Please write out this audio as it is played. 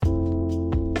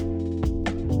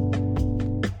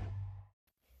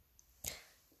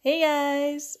Hey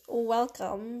guys,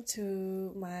 welcome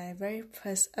to my very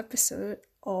first episode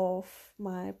of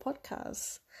my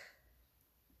podcast,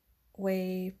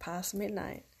 Way Past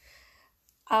Midnight.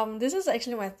 This is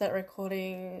actually my third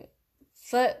recording,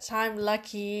 third time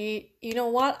lucky. You know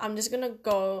what? I'm just gonna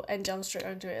go and jump straight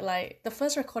into it. Like, the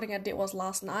first recording I did was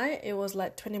last night. It was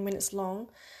like 20 minutes long,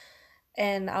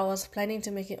 and I was planning to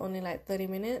make it only like 30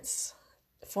 minutes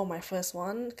for my first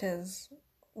one, because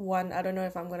one, I don't know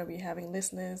if I'm gonna be having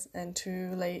listeners, and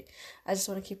two, like, I just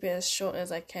want to keep it as short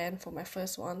as I can for my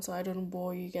first one so I don't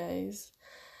bore you guys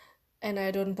and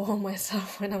I don't bore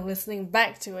myself when I'm listening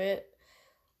back to it.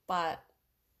 But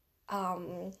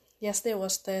yesterday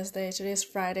was Thursday, today's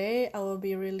Friday. I will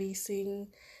be releasing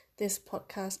this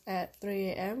podcast at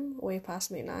 3 a.m, way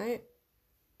past midnight,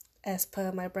 as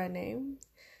per my brand name.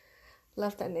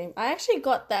 Love that name. I actually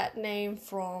got that name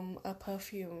from a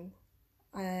perfume,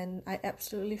 and I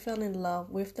absolutely fell in love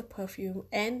with the perfume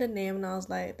and the name, and I was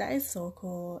like, that is so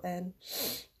cool. And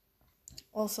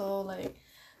also, like,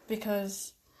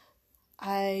 because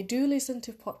I do listen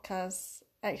to podcasts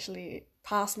actually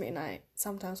past midnight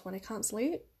sometimes when I can't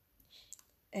sleep,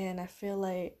 and I feel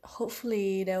like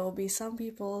hopefully there will be some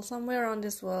people somewhere around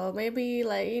this world, maybe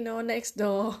like, next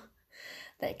door,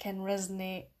 that can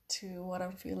resonate to what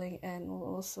I'm feeling and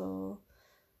will also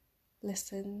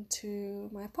listen to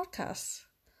my podcast.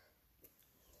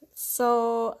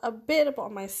 So, a bit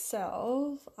about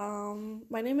myself.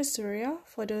 My name is Surya.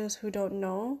 For those who don't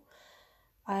know,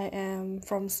 I am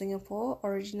from Singapore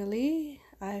originally.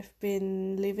 I've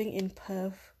been living in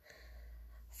Perth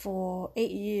for 8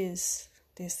 years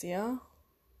this year.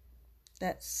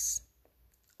 That's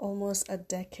almost a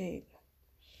decade.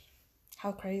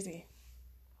 How crazy.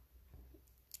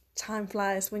 Time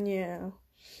flies when you're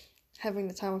having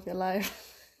the time of your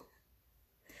life.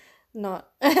 Not.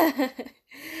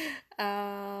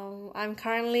 I'm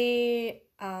currently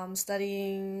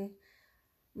studying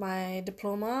my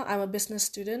diploma. I'm a business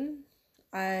student.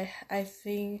 I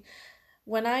think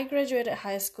when I graduated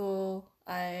high school,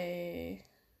 as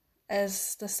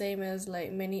the same as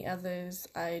like many others,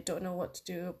 I don't know what to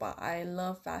do, but I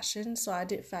love fashion, so I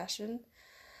did fashion.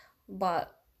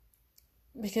 But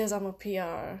because I'm a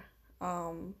PR,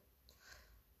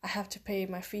 I have to pay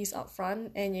my fees up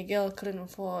front, and your girl couldn't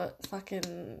afford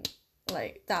fucking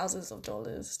like thousands of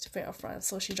dollars to pay up front,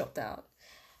 so she dropped out.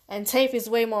 And TAFE is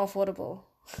way more affordable.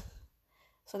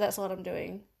 So that's what I'm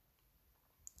doing.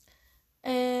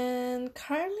 And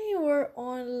currently we're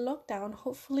on lockdown.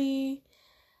 Hopefully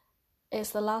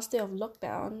it's the last day of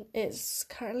lockdown. It's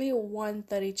currently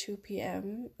 1:32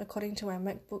 p.m. according to my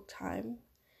MacBook time.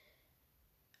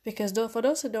 Because for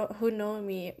those who know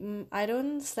me, I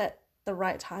don't set the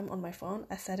right time on my phone.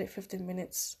 I set it 15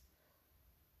 minutes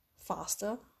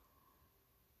faster.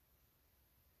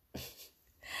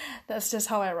 That's just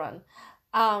how I run.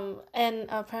 And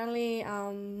apparently,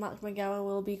 Mark McGowan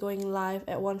will be going live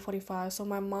at 1:45. So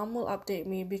my mom will update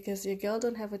me because your girl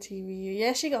don't have a TV.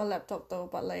 Yeah, she got a laptop though,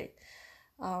 but like,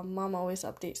 mom always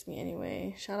updates me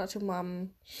anyway. Shout out to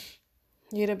mom.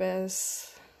 You're the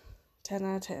best. 10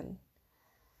 out of 10.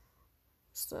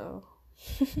 So,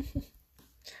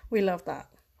 we love that.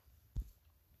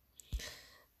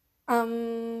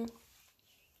 I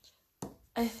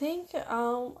think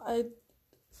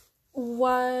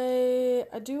why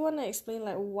I do want to explain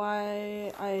like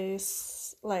why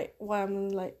why I'm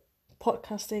like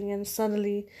podcasting, and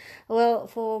suddenly, well,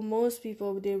 for most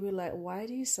people they'll be like, why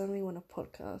do you suddenly want to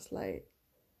podcast? Like,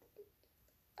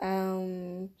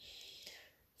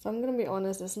 if I'm gonna be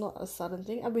honest, it's not a sudden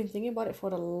thing. I've been thinking about it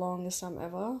for the longest time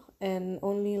ever, and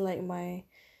only like my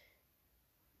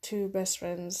two best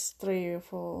friends, three or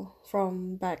four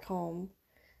from back home,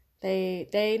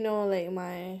 they know like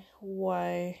my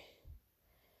why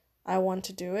I want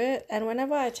to do it. And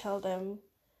whenever I tell them,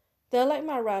 they're like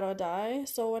my ride or die.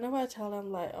 So whenever I tell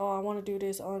them like, oh, I want to do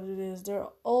this, I want to do this, they're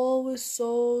always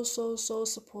so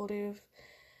supportive.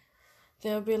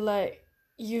 They'll be like,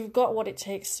 you've got what it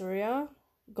takes, Surya.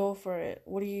 Go for it.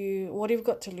 What you've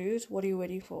got to lose? What are you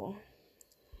waiting for?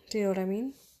 Do you know what I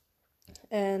mean?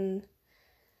 And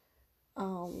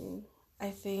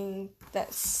I think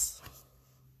that's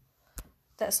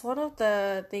one of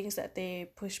the things that they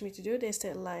pushed me to do. They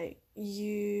said like,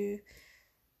 you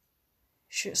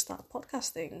should start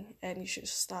podcasting, and you should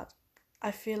start.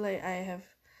 I feel like I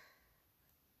have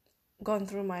gone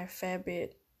through my fair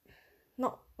bit.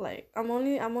 Not like I'm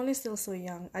only still so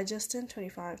young. I just turned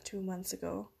 25 2 months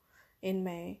ago in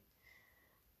May.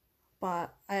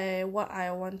 But what I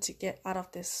want to get out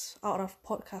of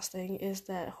podcasting is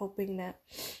that, hoping that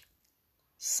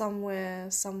somewhere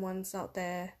someone's out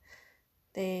there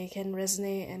they can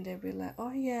resonate and they'll be like,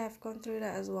 oh yeah, I've gone through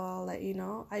that as well. Like, you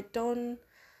know, I don't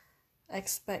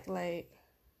expect like,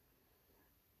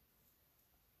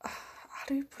 how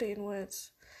do you put it in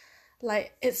words?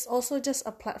 Like, it's also just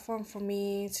a platform for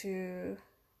me to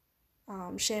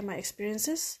share my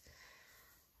experiences,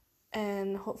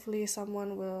 and hopefully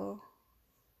someone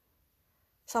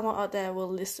out there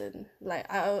will listen.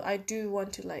 Like, I do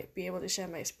want to like be able to share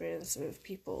my experience with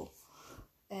people,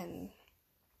 and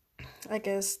I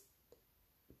guess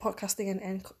podcasting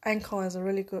and Anchor is a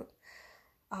really good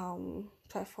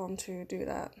platform to do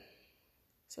that.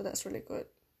 So that's really good.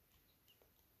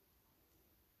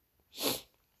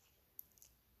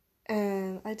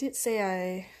 And I did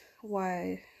say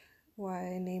why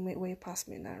I name it Way Past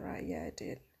Midnight, right? Yeah, I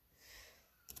did.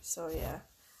 So yeah.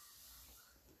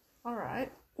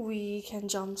 Alright, we can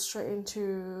jump straight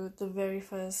into the very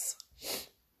first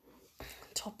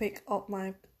topic of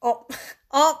my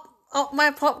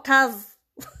my podcast.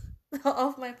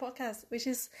 Of my podcast, which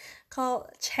is called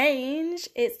Change.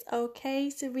 It's okay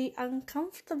to be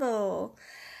uncomfortable.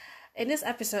 In this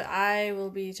episode, I will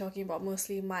be talking about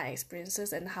mostly my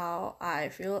experiences and how I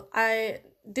feel.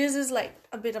 This is like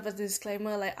a bit of a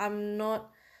disclaimer, like I'm not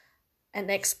an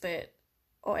expert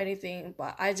or anything,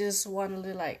 but I just want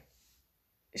to like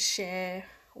share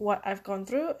what I've gone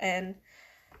through and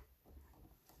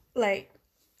like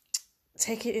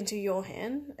take it into your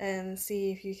hand and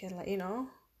see if you can like, you know,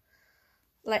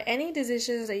 like any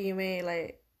decisions that you make,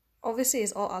 like obviously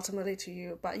it's all ultimately to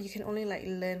you, but you can only like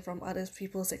learn from other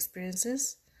people's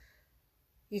experiences.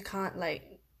 You can't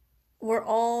like, we're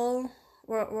all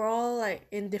like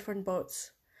in different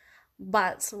boats,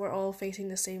 but we're all facing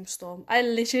the same storm. I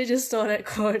literally just saw that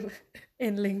quote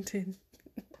in LinkedIn.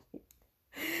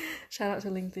 Shout out to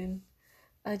LinkedIn.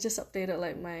 I just updated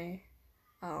like my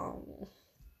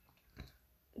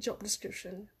job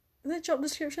description. Is it job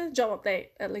description? Job update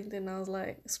at LinkedIn. I was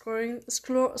like scrolling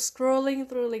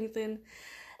through LinkedIn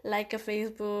like a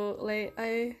Facebook. Like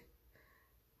I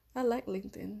like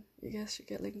LinkedIn. You guys should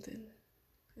get LinkedIn.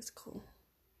 It's cool.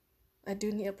 I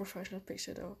do need a professional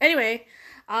picture though. Anyway,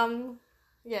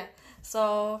 yeah.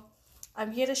 So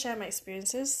I'm here to share my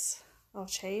experiences of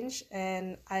change,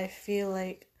 and I feel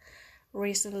like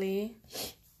recently,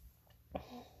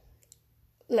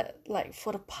 like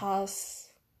for the past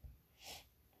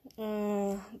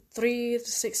 3 to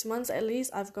 6 months at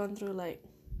least, I've gone through like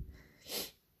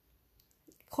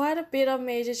quite a bit of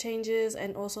major changes,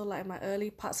 and also like my early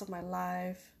parts of my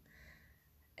life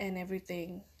and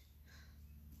everything.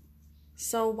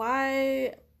 So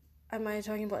why am I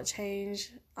talking about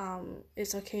change?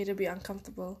 It's okay to be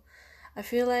uncomfortable. I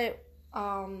feel like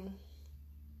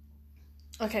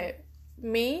okay,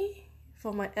 me,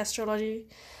 for my astrology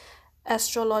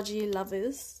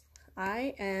lovers,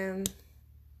 I am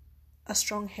a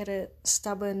strong-headed,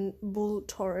 stubborn bull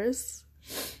Taurus.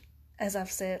 As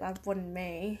I've said, I'm born in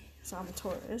May, so I'm a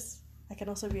Taurus. I can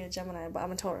also be a Gemini, but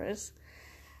I'm a Taurus.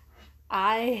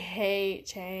 I hate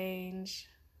change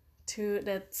to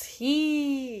the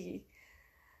T.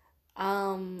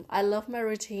 I love my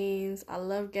routines. I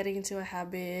love getting into a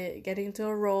habit, getting into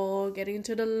a role, getting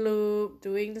into the loop,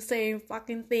 doing the same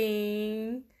fucking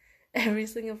thing every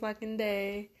single fucking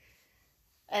day,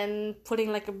 and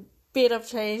putting like a bit of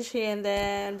change here and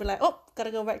there, and be like, oh,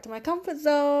 gotta go back to my comfort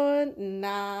zone.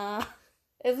 Nah,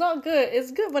 it's not good.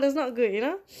 It's good, but it's not good, you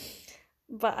know?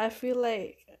 But I feel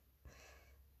like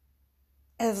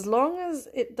as long as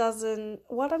it doesn't,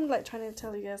 what I'm like trying to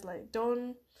tell you guys, like,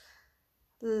 don't,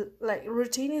 like,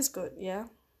 routine is good, yeah?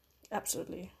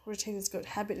 Absolutely. Routine is good.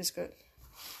 Habit is good.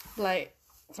 Like,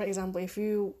 for example, if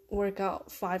you work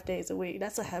out 5 days a week,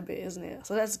 that's a habit, isn't it?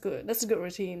 So that's good. That's a good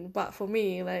routine. But for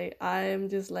me, like, I'm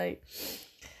just like,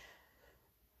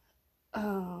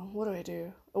 what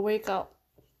do? I wake up,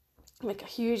 make a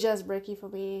huge ass brekkie for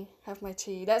me, have my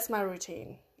tea. That's my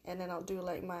routine. And then I'll do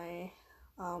like my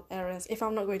errands, if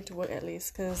I'm not going to work at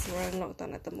least, because we're in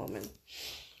lockdown at the moment.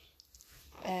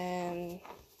 And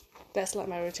that's like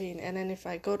my routine. And then if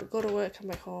I go to work, come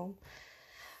back home,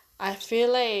 I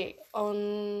feel like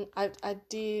I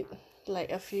did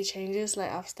like a few changes.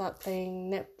 Like I've started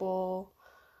playing netball,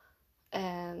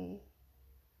 and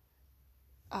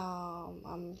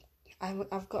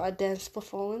I've got a dance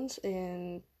performance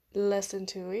in less than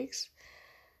 2 weeks,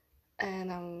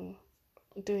 and I'm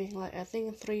doing like I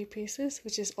think 3 pieces,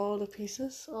 which is all the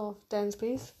pieces of dance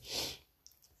piece.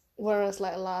 Whereas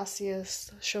like last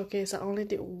year's showcase, I only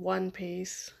did 1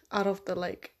 piece out of the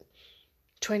like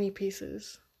 20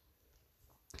 pieces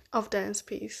of dance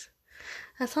piece.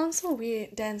 That sounds so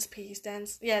weird. Dance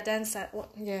set.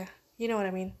 Yeah, you know what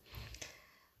I mean.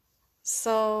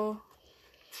 So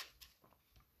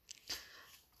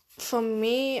For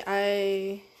me,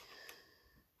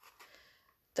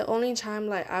 the only time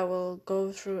like I will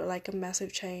go through like a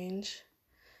massive change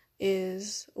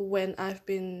is when I've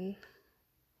been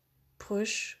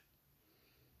pushed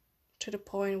to the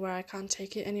point where I can't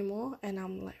take it anymore, and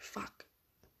I'm like, fuck.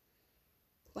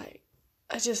 Like,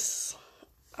 I'll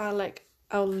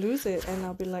lose it, and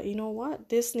I'll be like, you know what?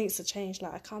 This needs to change.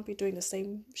 Like, I can't be doing the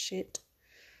same shit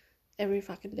every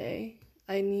fucking day.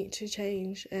 I need to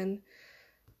change, and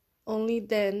only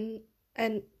then,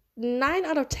 and 10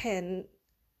 out of 10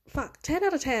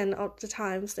 of the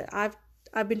times that I've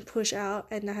been pushed out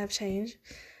and I have changed,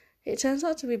 it turns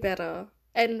out to be better.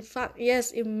 And fuck,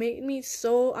 yes, it made me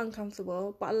so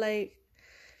uncomfortable, but like,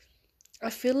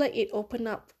 I feel like it opened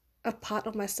up a part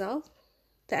of myself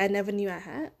that I never knew I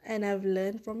had, and I've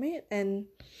learned from it, and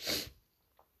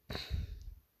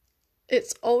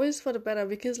it's always for the better,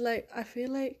 because like, I feel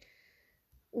like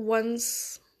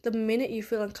the minute you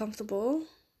feel uncomfortable,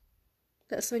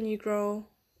 that's when you grow.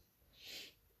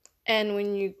 And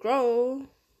when you grow,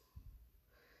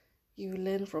 you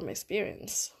learn from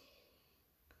experience.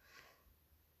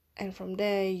 And from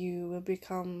there, you will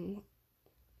become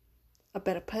a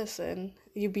better person.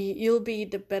 You'll be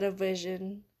the better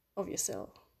version of yourself.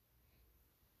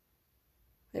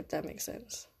 If that makes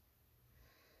sense.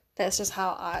 That's just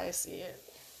how I see it.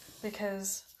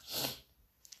 Because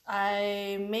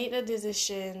I made a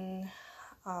decision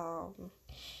 2-3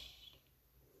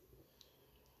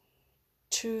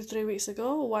 weeks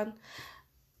ago.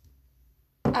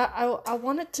 I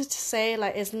wanted to say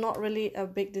like it's not really a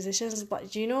big decision,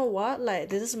 but you know what? Like,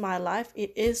 this is my life.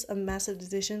 It is a massive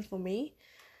decision for me,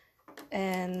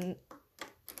 and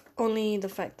only the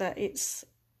fact that it's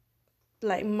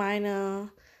like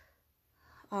minor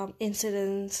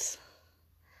incidents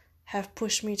have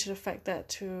pushed me to the fact that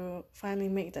to finally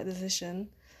make that decision.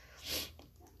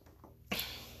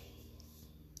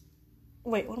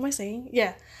 Wait, what am I saying?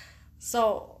 Yeah.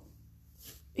 So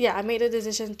yeah, I made a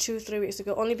decision 2-3 weeks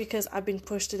ago, only because I've been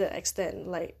pushed to that extent.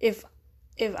 Like, if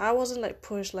I wasn't like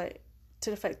pushed like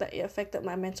to the fact that it affected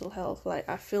my mental health, like,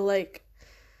 I feel like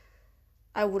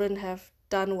I wouldn't have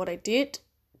done what I did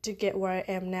to get where I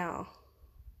am now.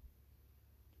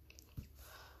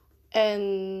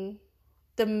 And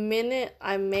the minute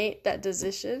I made that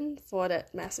decision for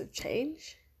that massive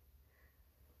change,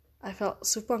 I felt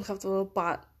super uncomfortable,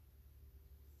 but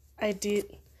I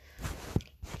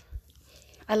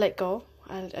let go.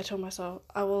 I told myself,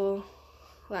 you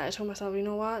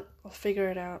know what? I'll figure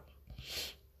it out.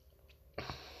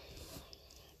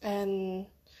 And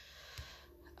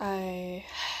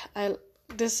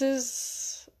this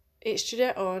is each to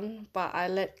their own, but I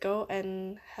let go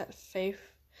and had faith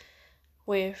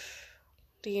with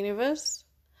the universe.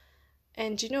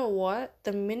 And you know what?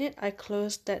 The minute I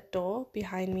closed that door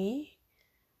behind me,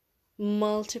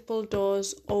 multiple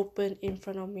doors opened in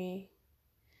front of me.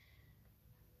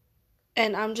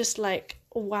 And I'm just like,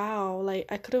 wow, like,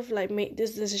 I could have like made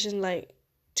this decision like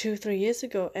 2-3 years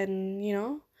ago, and you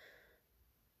know,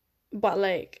 but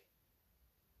like,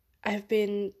 I've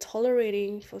been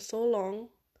tolerating for so long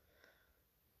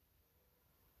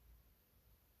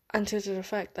until to the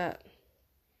fact that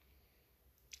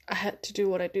I had to do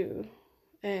what I do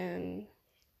and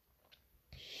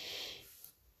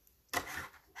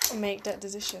make that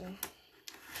decision.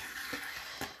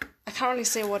 I can't really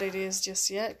say what it is just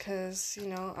yet, because, you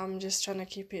know, I'm just trying to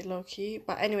keep it low-key.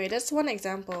 But anyway, that's one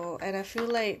example. And I feel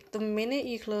like the minute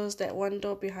you close that one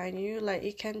door behind you, like,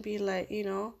 it can be like, you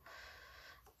know,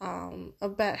 a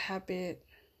bad habit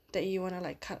that you want to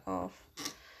like cut off.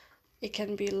 It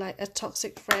can be like a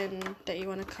toxic friend that you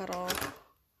want to cut off.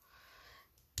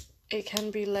 It can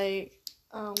be like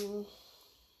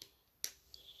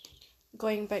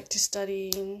going back to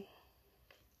studying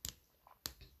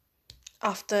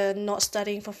after not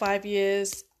studying for 5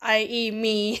 years, i.e.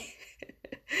 me.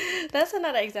 That's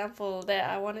another example that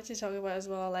I wanted to talk about as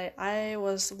well. Like, I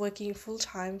was working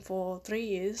full-time for 3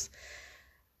 years,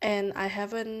 and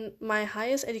my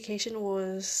highest education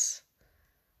was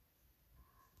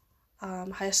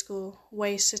high school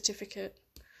wage certificate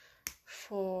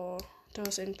for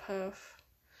those in Perth.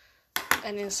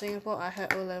 And in Singapore, I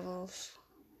had O-levels.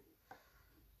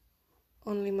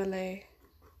 Only Malay.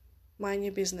 Mind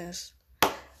your business.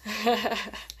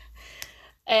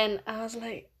 And I was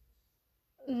like,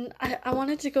 I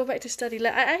wanted to go back to study.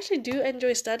 Like, I actually do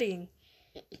enjoy studying.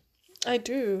 I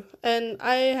do. And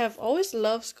I have always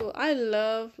loved school. I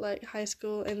love like high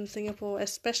school in Singapore,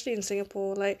 especially in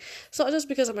Singapore. Like, it's not just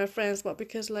because of my friends, but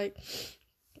because like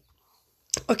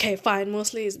Okay, fine,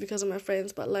 mostly it's because of my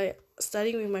friends, but like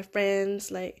studying with my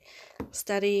friends, like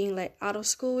studying like out of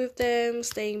school with them,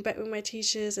 staying back with my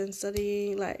teachers and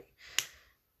studying like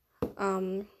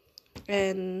and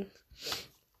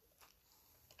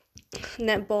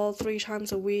netball 3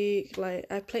 times a week. Like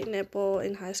I played netball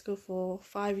in high school for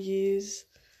 5 years,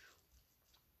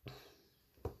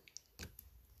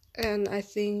 and I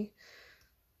think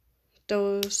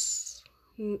those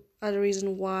are the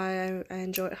reason why I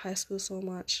enjoyed high school so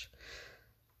much.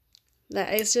 Like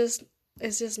it's just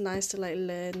nice to like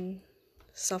learn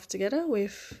stuff together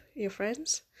with your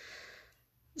friends.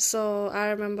 So I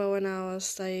remember when I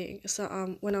was like,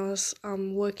 when I was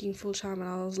working full time, and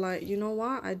I was like, you know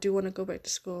what, I do want to go back to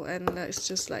school and let's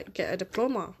just like get a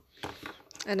diploma.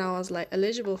 And I was like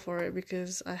eligible for it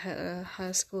because I had a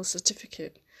high school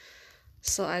certificate.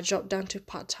 So I dropped down to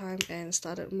part time and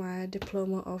started my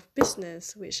diploma of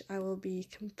business, which I will be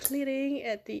completing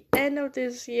at the end of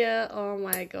this year. Oh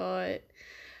my god,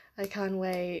 I can't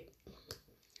wait.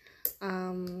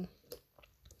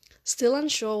 Still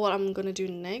unsure what I'm gonna do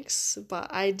next,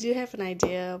 but I do have an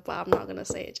idea, but I'm not gonna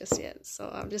say it just yet. So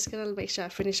I'm just gonna make sure I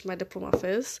finish my diploma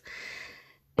first.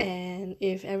 And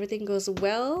if everything goes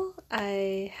well,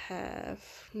 I have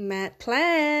mad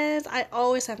plans. I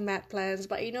always have mad plans,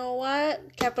 but you know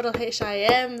what? Capital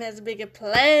HIM has bigger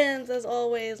plans as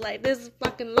always. Like this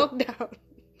fucking lockdown.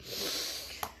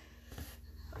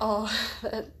 Oh,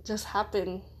 that just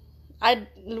happened. I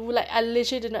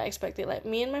literally did not expect it. Like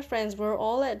me and my friends were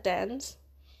all at dance.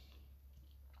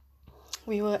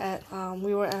 We were at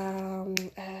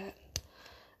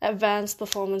advanced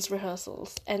performance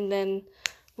rehearsals, and then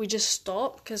we just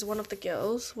stopped because one of the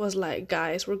girls was like,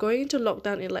 guys, we're going into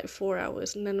lockdown in like 4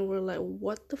 hours. And then we're like,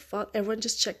 what the fuck? Everyone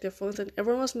just checked their phones, and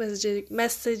everyone was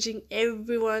messaging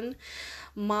everyone.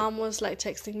 Mom was like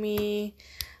texting me.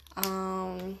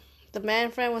 The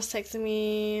man friend was texting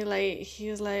me, like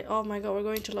he was like, oh my god, we're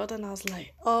going to lockdown. And I was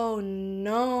like, oh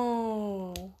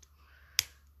no,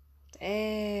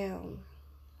 damn,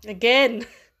 again.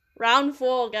 Round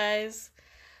 4, guys.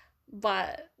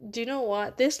 But do you know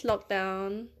what? This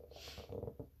lockdown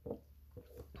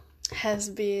has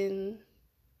been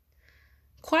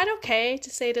quite okay, to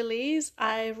say the least.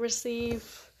 I received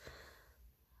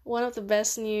one of the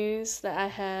best news that I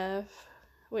have,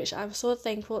 which I'm so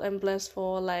thankful and blessed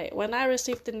for. Like when I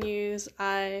received the news,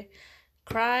 I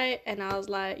cried and I was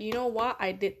like, you know what?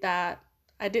 I did that.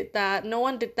 I did that. No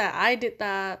one did that. I did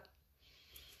that.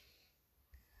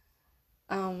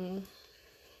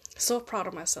 So proud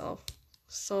of myself.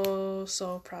 So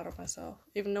proud of myself.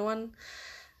 If no one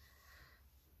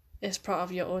is proud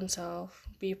of your own self,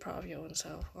 be proud of your own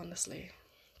self, honestly.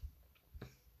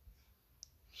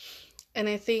 And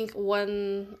I think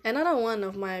another one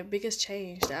of my biggest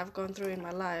change that I've gone through in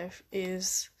my life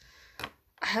is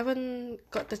I haven't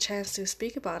got the chance to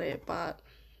speak about it, but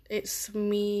it's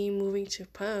me moving to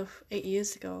Perth 8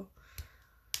 years ago.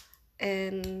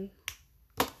 And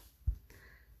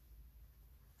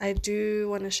I do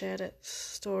want to share that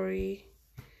story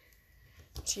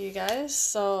to you guys.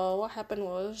 So what happened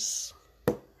was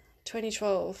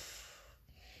 2012.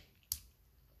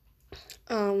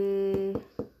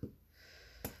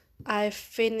 I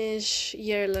finished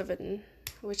year 11,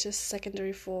 which is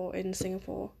secondary 4 in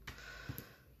Singapore.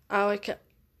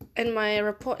 In my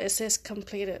report it says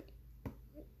completed.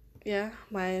 Yeah,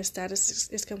 my status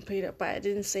is completed, but I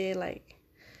didn't say like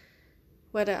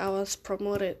whether I was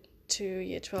promoted to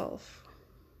year 12.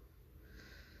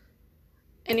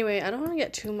 Anyway, I don't want to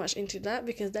get too much into that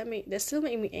because that still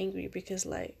made me angry because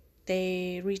like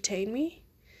they retained me.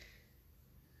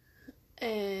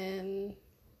 And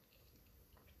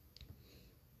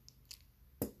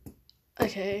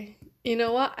okay, you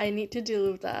know what? I need to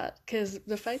deal with that because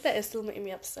the fact that it still made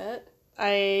me upset,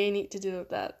 I need to deal with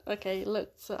that. Okay,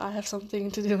 look, so I have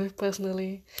something to deal with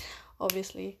personally.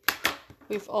 Obviously,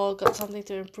 we've all got something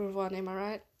to improve on, am I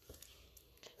right?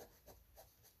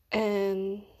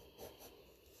 And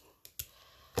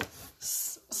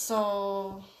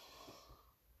so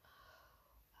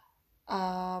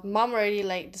mom already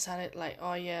like decided like,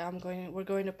 oh yeah, we're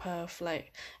going to Perth,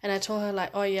 like, and I told her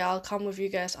like, oh yeah, I'll come with you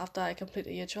guys after I complete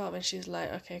the year 12. And she's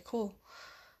like, okay, cool.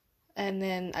 And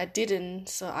then I didn't,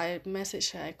 so I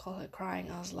messaged her, I called her crying.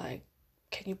 I was like,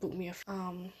 can you book me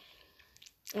I'm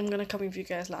gonna come with you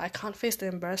guys. Like I can't face the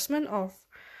embarrassment of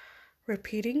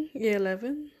repeating year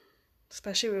 11,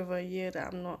 especially with a year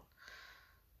that I'm not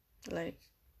like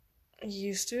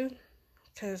used to,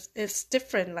 because it's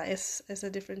different. Like it's a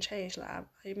different change. Like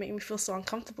it made me feel so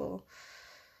uncomfortable,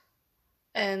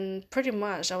 and pretty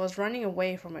much I was running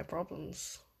away from my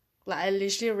problems. Like I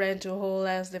literally ran to a whole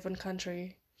ass different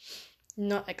country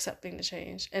not accepting the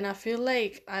change. And I feel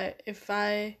like if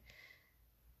I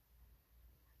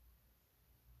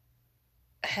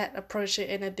had approached it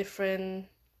in a different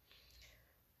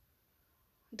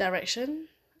direction,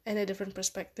 in a different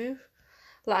perspective,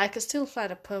 like I could still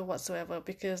find a Perth whatsoever,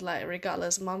 because like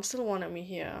regardless, mom still wanted me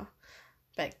here.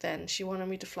 Back then she wanted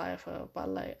me to fly with her, but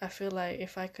like I feel like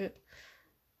if I could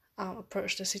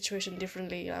approach the situation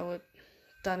differently, I would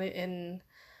done it in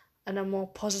a more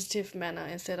positive manner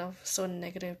instead of so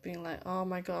negative, being like, oh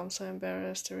my god, I'm so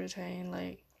embarrassed to retain,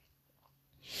 like,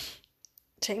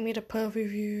 take me to Perth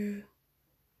with you.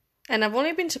 And I've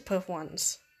only been to Perth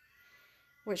once,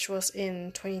 which was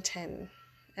in 2010,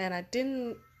 and I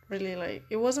didn't really like,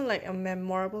 it wasn't like a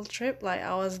memorable trip. Like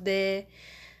I was there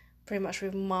pretty much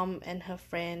with mom and her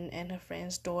friend and her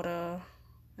friend's daughter,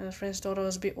 and her friend's daughter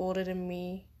was a bit older than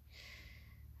me,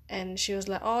 and she was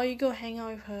like, oh, you go hang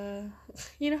out with her.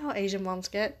 You know how Asian moms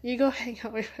get, you go hang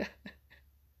out with her.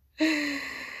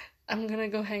 I'm gonna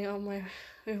go hang out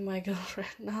with my girlfriend.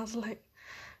 And I was like,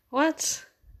 what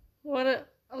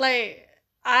like,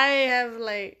 I have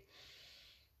like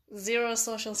zero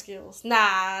social skills.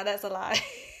 Nah, that's a lie.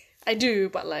 I do,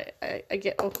 but like I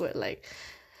get awkward. Like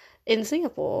in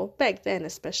Singapore back then,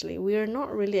 especially, we are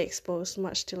not really exposed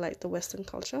much to like the Western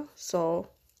culture. So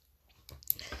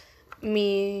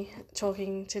me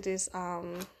talking to this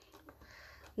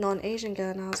non-Asian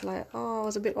girl, and I was like, oh, I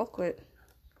was a bit awkward.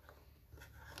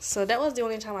 So that was the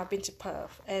only time I've been to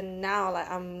Perth, and now like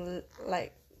I'm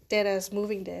like dead ass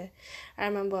moving there. I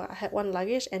remember I had one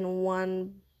luggage and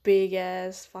one big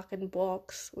ass fucking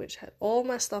box which had all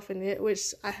my stuff in it,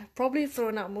 which I have probably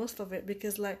thrown out most of it,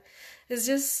 because like it's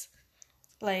just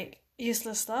like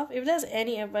useless stuff. If there's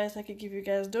any advice I could give you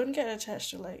guys, don't get attached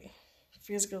to like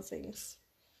physical things.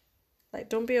 Like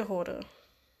don't be a hoarder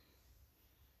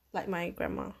like my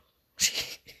grandma.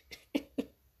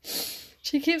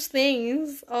 She keeps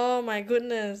things, oh my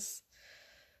goodness.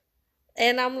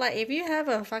 And I'm like, if you have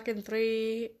a fucking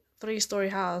three-story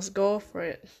house, go for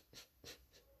it.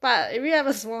 But if you have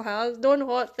a small house, don't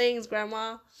hoard things,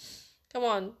 grandma. Come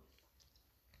on.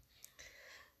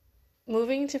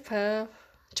 Moving to Perth,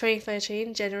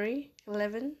 2013, January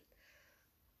 11.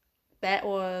 That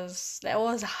was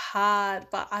hard,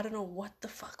 but I don't know what the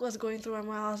fuck was going through my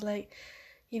mind. I was like,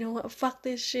 you know what, fuck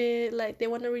this shit. Like, they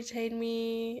want to retain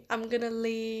me. I'm gonna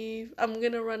leave. I'm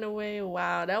gonna run away.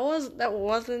 Wow, that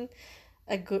wasn't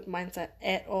a good mindset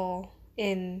at all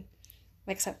in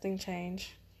accepting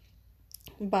change.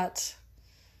 But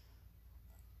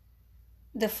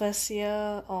the first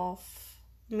year of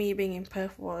me being in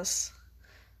Perth was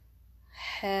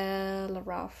hella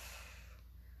rough,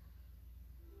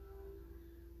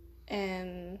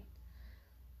 and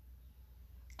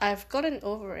I've gotten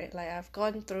over it. Like I've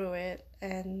gone through it,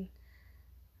 and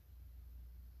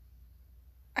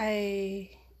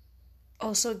I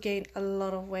also gained a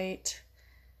lot of weight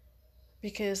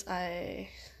because I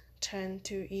turned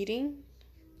to eating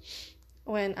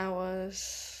when I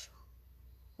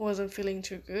wasn't feeling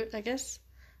too good, I guess.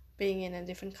 Being in a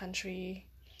different country,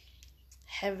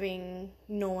 having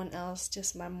no one else,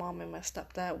 just my mom and my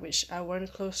stepdad, which I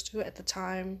weren't close to at the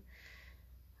time,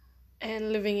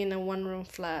 and living in a one-room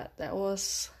flat, that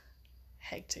was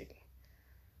hectic.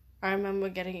 I remember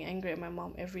getting angry at my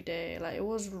mom every day. Like, it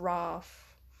was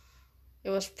rough. It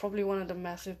was probably one of the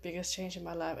massive biggest change in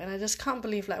my life, and I just can't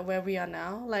believe like where we are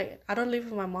now. Like, I don't live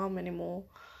with my mom anymore.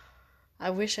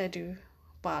 I wish I do,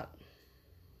 but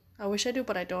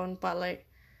I don't. But like,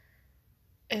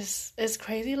 it's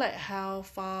crazy like how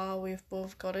far we've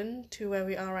both gotten to where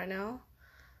we are right now.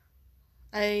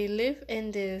 I live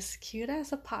in this cute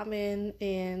ass apartment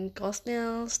in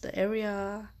Gosnells, the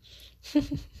area.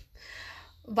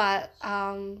 But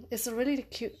it's a really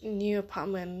cute new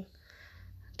apartment.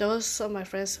 Those of my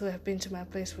friends who have been to my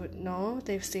place would know.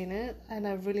 They've seen it, and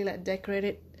I've really like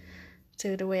decorated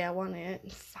to the way I want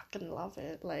it. Fucking love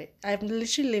it. Like, I'm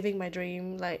literally living my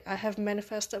dream. Like, I have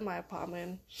manifested my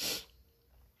apartment.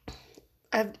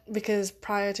 Because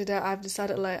prior to that, I've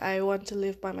decided like I want to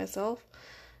live by myself,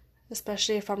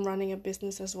 especially if I'm running a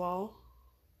business as well,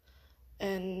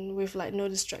 and with like no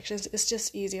distractions. It's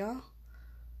just easier.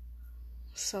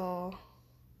 So,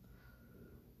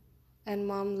 and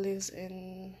mom lives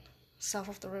in south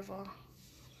of the river,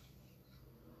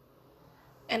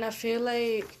 and I feel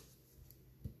like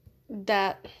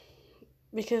that,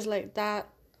 because like that,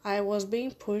 I was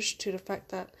being pushed to the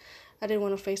fact that I didn't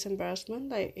want to face embarrassment.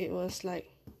 Like, it was like,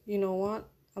 you know what,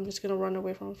 I'm just gonna run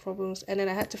away from problems. And then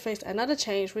I had to face another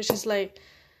change, which is like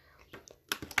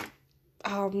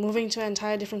moving to an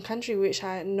entire different country, which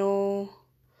I had no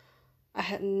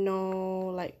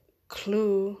like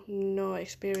clue, no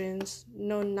experience,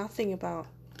 no nothing about.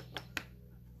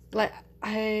 Like,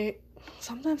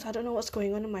 sometimes I don't know what's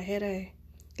going on in my head, eh?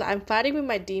 Like, I'm fighting with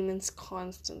my demons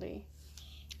constantly.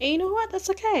 And you know what? That's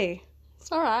okay.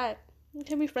 It's alright. You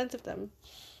can be friends with them.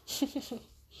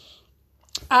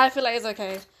 I feel like it's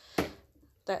okay.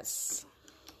 That's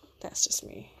just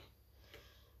me.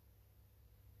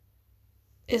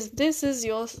 This is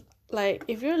yours. Like,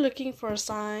 if you're looking for a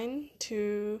sign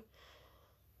to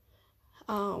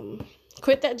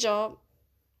quit that job,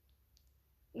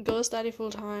 go study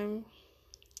full time,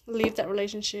 leave that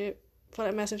relationship for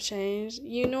that massive change,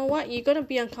 you know what? You're gonna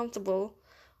be uncomfortable.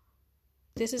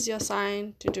 This is your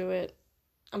sign to do it.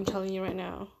 I'm telling you right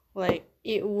now. Like,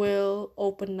 it will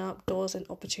open up doors and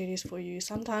opportunities for you.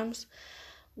 Sometimes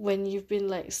when you've been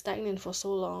like stagnant for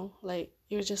so long, like,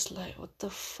 you're just like, what the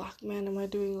fuck, man, am I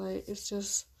doing? Like,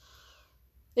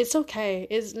 it's okay.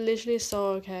 It's literally so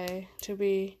okay to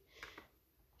be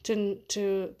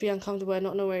uncomfortable and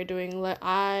not know what you're doing. Like,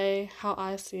 how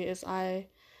I see it is, I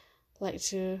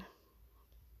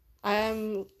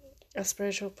am a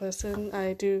spiritual person.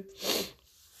 I do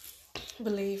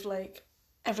believe like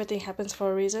everything happens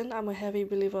for a reason. I'm a heavy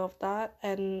believer of that.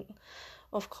 And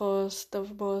of course, the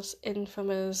most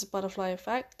infamous butterfly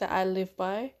effect that I live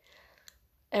by,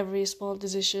 every small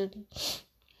decision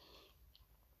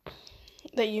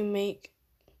that you made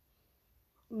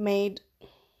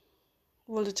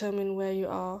will determine where you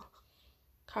are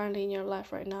currently in your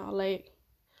life right now. Like,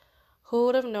 who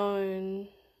would have known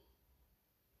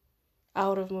I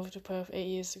would have moved to Perth 8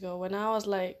 years ago?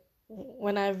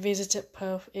 When I visited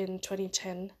Perth in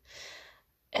 2010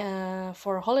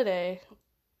 for a holiday,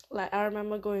 like, I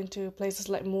remember going to places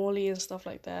like Morley and stuff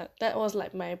like that. That was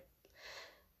like my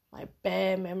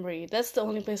bare memory. That's the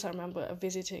only place I remember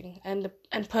visiting. And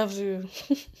Perth Zoo.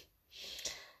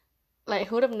 Like,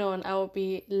 who would have known I would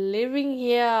be living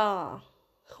here?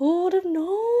 Who would have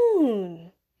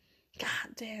known?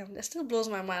 God damn, that still blows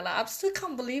my mind. Like, I still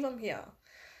can't believe I'm here.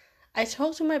 I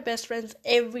talk to my best friends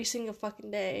every single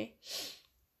fucking day.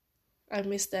 I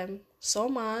miss them so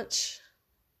much.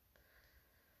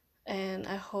 And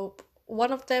I hope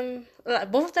one of them,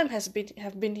 both of them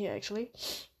have been here actually.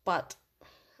 But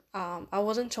I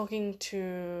wasn't talking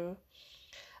to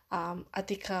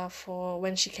Atika for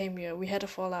when she came here. We had a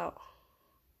fallout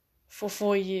for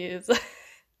 4 years.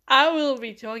 I will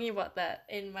be talking about that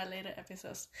in my later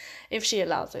episodes if she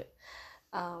allows it.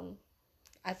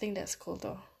 I think that's cool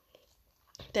though,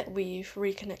 that we've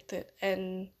reconnected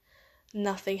and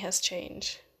nothing has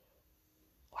changed.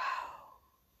 Wow.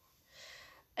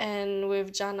 And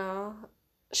with Jana,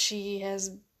 she has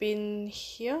been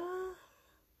here,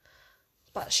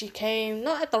 but she came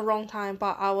not at the wrong time,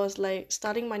 but I was like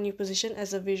starting my new position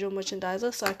as a visual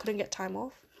merchandiser, so I couldn't get time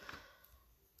off.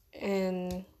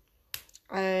 And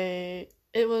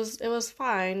it was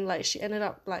fine. Like, she ended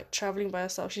up like traveling by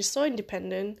herself. She's so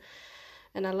independent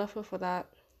and I love her for that.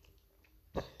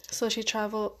 So she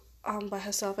traveled by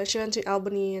herself and she went to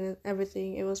Albany and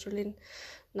everything. It was really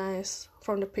nice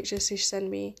from the pictures she sent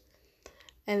me.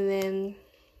 And then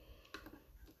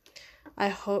I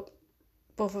hope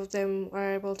both of them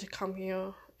are able to come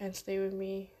here and stay with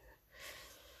me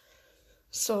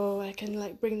so I can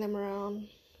like bring them around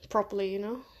properly, you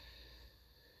know.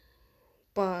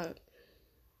 But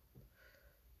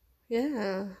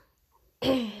yeah.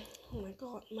 Oh my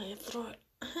god, my throat.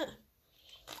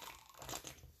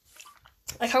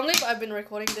 I can't believe I've been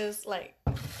recording this like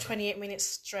 28 minutes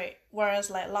straight, whereas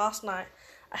like last night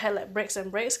I had like breaks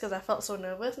because I felt so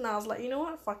nervous, and I was like, you know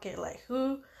what, fuck it, like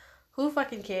who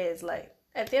fucking cares? Like,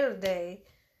 at the end of the day,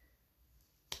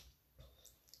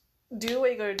 do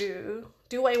what you gotta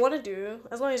do what you want to do,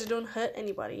 as long as you don't hurt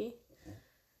anybody.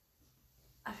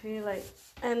 I feel like,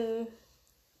 and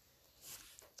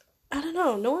I don't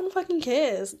know, no one fucking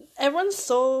cares. Everyone's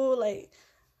so like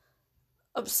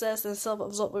obsessed and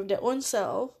self-absorbed with their own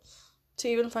self to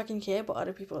even fucking care about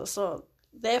other people. So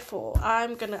therefore,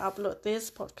 I'm gonna upload this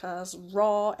podcast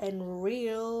raw and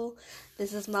real.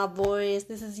 This is my voice.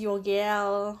 This is your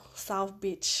girl, Southside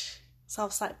bitch.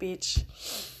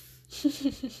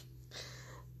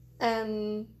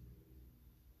 And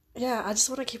yeah, I just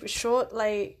want to keep it short,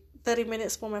 like 30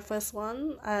 minutes for my first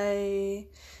one. I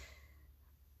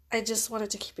just wanted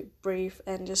to keep it brief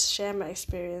and just share my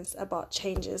experience about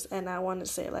changes. And I want to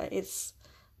say, like, it's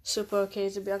super okay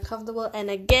to be uncomfortable.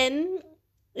 And again,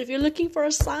 if you're looking for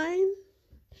a sign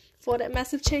for that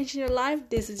massive change in your life,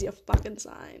 this is your fucking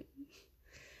sign.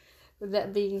 With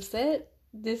that being said,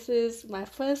 this is my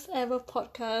first ever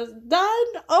podcast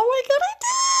done. Oh my god, I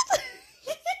did!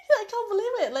 I can't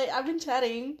believe it. Like, I've been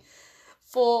chatting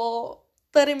for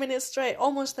 30 minutes straight,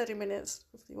 almost 30 minutes,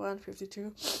 51,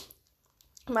 52.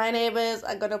 My neighbors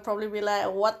are gonna probably be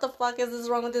like, what the fuck is this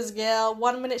wrong with this girl?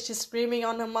 1 minute she's screaming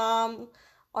on her mom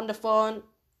on the phone.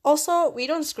 Also, we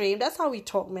don't scream. That's how we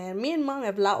talk, man. Me and mom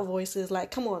have loud voices. Like,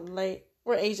 come on, like,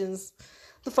 we're Asians.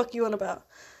 The fuck you on about?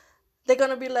 They're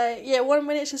gonna be like, yeah, 1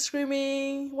 minute she's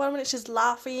screaming, 1 minute she's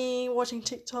laughing, watching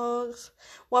TikToks,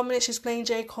 1 minute she's playing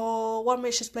J. Cole, 1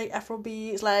 minute she's playing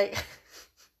Afrobeats. Like,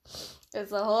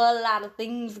 there's a whole lot of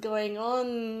things going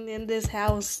on in this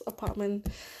house, apartment.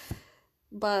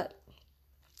 But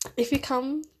if you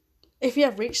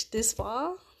have reached this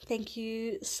far, thank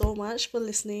you so much for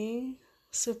listening.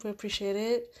 Super appreciate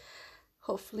it.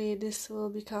 Hopefully this will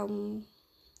become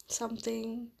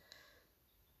something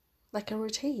like a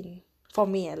routine for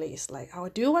me, at least. Like, I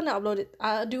do want to upload it.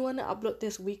 I do want to upload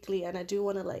this weekly, and I do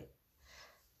want to like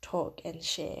talk and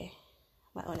share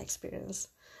my own experience.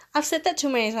 I've said that too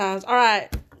many times. All right,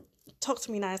 talk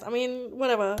to me nice. I mean,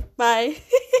 whatever. Bye.